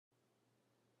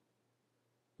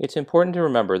It's important to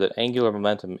remember that angular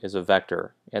momentum is a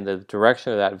vector, and the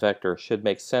direction of that vector should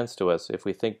make sense to us if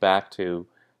we think back to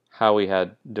how we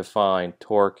had defined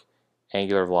torque,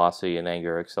 angular velocity, and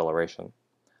angular acceleration.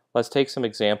 Let's take some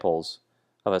examples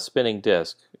of a spinning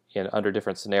disk under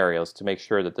different scenarios to make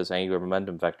sure that this angular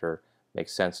momentum vector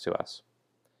makes sense to us.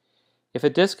 If a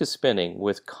disk is spinning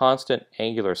with constant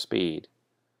angular speed,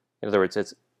 in other words,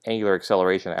 its angular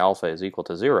acceleration alpha is equal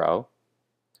to 0,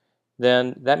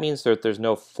 then that means that there's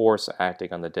no force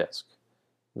acting on the disk.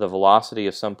 The velocity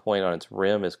of some point on its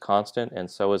rim is constant,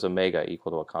 and so is omega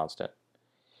equal to a constant.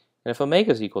 And if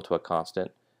omega is equal to a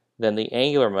constant, then the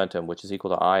angular momentum, which is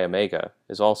equal to I omega,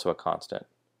 is also a constant.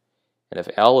 And if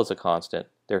L is a constant,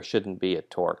 there shouldn't be a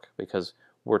torque, because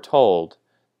we're told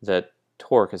that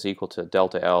torque is equal to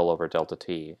delta L over delta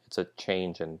T. It's a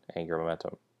change in angular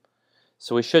momentum.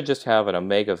 So we should just have an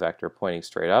omega vector pointing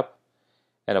straight up,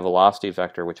 and a velocity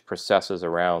vector which precesses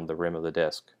around the rim of the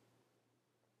disk.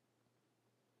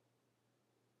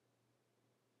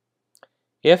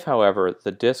 If, however,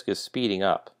 the disk is speeding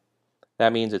up,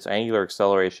 that means its angular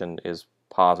acceleration is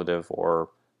positive or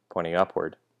pointing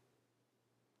upward.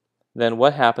 Then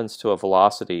what happens to a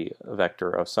velocity vector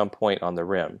of some point on the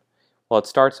rim? Well, it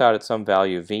starts out at some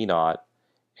value v0,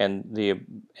 and the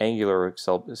angular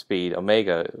speed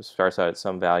omega starts out at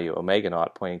some value omega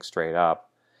naught pointing straight up.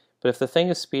 But if the thing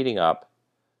is speeding up,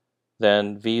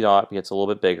 then v0 gets a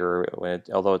little bit bigger.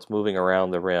 Although it's moving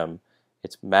around the rim,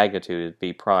 its magnitude,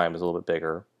 v prime, is a little bit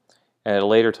bigger. And at a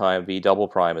later time, v double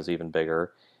prime is even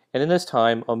bigger. And in this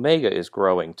time, omega is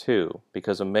growing too,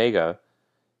 because omega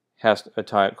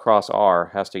cross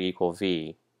r has to equal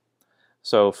v.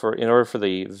 So in order for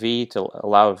the v to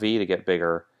allow v to get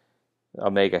bigger,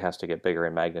 omega has to get bigger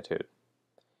in magnitude.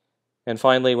 And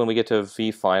finally, when we get to v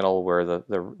final, where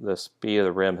the speed of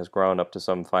the rim has grown up to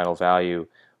some final value,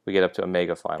 we get up to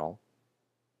omega final.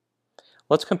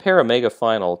 Let's compare omega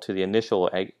final to the initial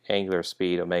angular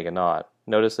speed, omega naught.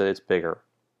 Notice that it's bigger.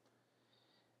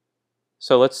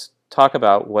 So let's talk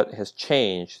about what has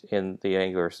changed in the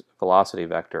angular velocity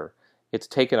vector. It's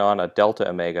taken on a delta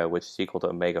omega, which is equal to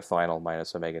omega final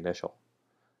minus omega initial.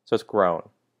 So it's grown.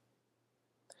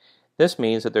 This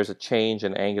means that there's a change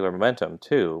in angular momentum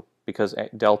too, because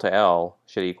delta L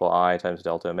should equal I times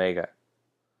delta omega.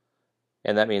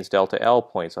 And that means delta L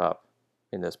points up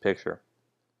in this picture.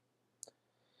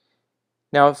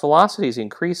 Now, if velocity is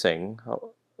increasing,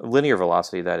 linear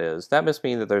velocity that is, that must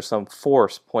mean that there's some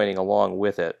force pointing along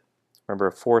with it. Remember,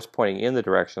 a force pointing in the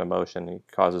direction of motion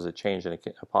causes a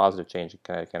positive change in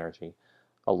kinetic energy,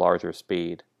 a larger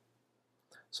speed.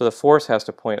 So the force has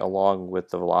to point along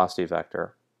with the velocity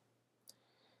vector.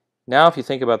 Now if you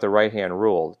think about the right-hand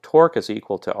rule, torque is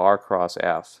equal to r cross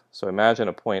F. So imagine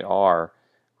a point r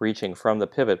reaching from the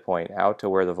pivot point out to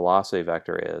where the velocity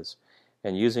vector is,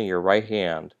 and using your right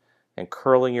hand and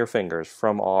curling your fingers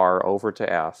from r over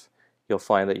to F, you'll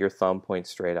find that your thumb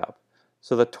points straight up.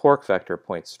 So the torque vector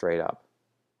points straight up.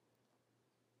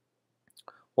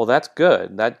 Well, that's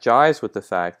good. That jives with the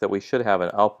fact that we should have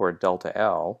an upward delta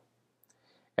L.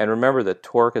 And remember that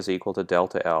torque is equal to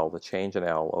delta L, the change in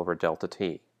L, over delta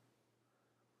T.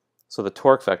 So the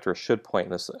torque vector should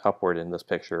point upward in this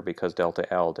picture because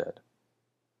delta L did.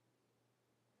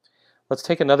 Let's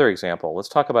take another example. Let's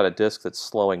talk about a disk that's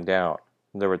slowing down.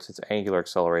 In other words, its angular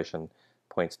acceleration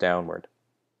points downward.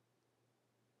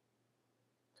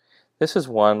 This is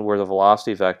one where the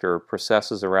velocity vector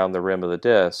precesses around the rim of the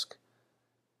disk,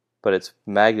 but its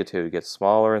magnitude gets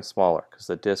smaller and smaller because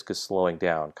the disk is slowing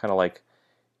down, kind of like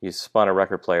you spun a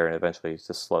record player and eventually it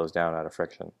just slows down out of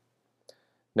friction.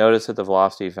 Notice that the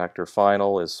velocity vector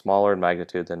final is smaller in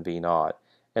magnitude than v naught,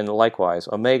 and likewise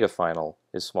omega final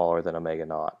is smaller than omega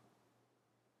naught.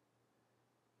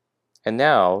 And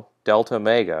now delta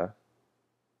omega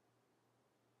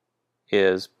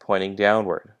is pointing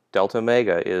downward. Delta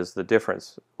omega is the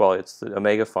difference. Well, it's the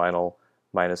omega final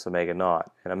minus omega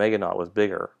naught, and omega naught was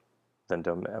bigger than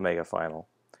omega final.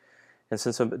 And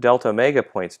since delta omega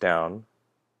points down,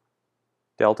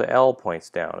 delta L points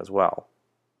down as well.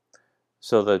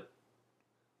 So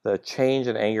the change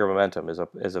in angular momentum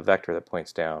is a vector that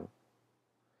points down.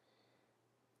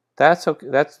 That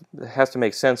has to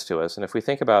make sense to us, and if we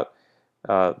think about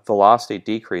velocity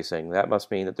decreasing, that must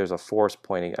mean that there's a force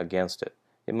pointing against it.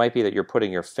 It might be that you're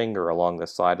putting your finger along the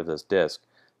side of this disk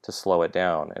to slow it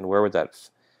down. And where would that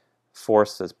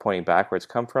force that's pointing backwards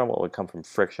come from? Well, it would come from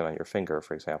friction on your finger,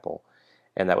 for example,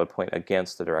 and that would point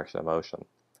against the direction of motion.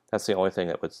 That's the only thing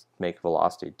that would make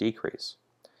velocity decrease.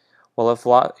 Well,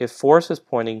 if force is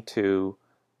pointing to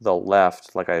the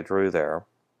left, like I drew there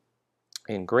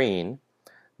in green,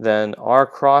 then r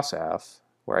cross F,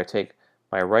 where I take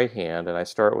my right hand and I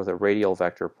start with a radial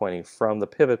vector pointing from the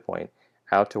pivot point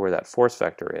out to where that force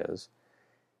vector is,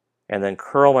 and then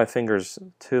curl my fingers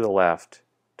to the left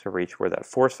to reach where that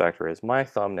force vector is, my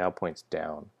thumb now points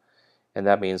down. And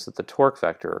that means that the torque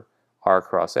vector, r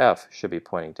cross F, should be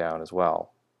pointing down as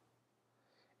well.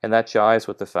 And that jives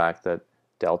with the fact that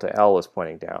delta L is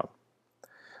pointing down.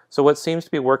 So what seems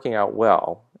to be working out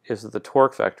well is that the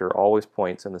torque vector always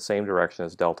points in the same direction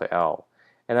as delta L.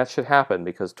 And that should happen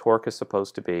because torque is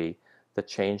supposed to be the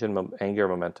change in angular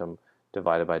momentum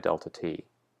divided by delta T.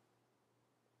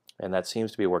 And that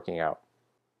seems to be working out.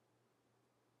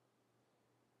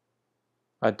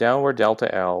 A downward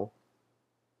delta L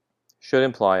should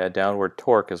imply a downward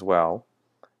torque as well.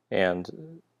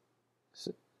 And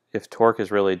if torque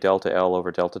is really delta L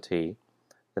over delta T,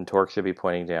 then torque should be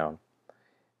pointing down.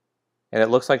 And it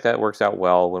looks like that works out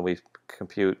well when we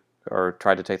compute or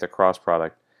try to take the cross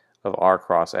product of r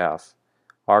cross F.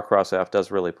 R cross F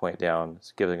does really point down,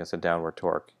 it's giving us a downward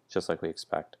torque, just like we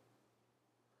expect.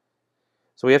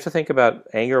 So we have to think about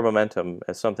angular momentum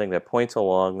as something that points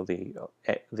along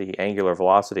the angular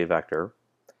velocity vector,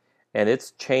 and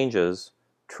its changes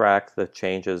track the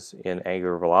changes in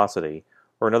angular velocity,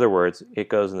 or in other words,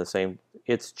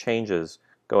 its changes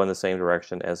go in the same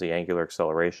direction as the angular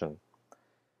acceleration.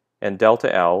 And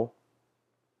delta L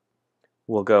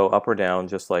will go up or down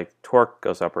just like torque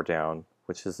goes up or down,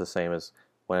 which is the same as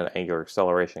when an angular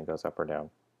acceleration goes up or down.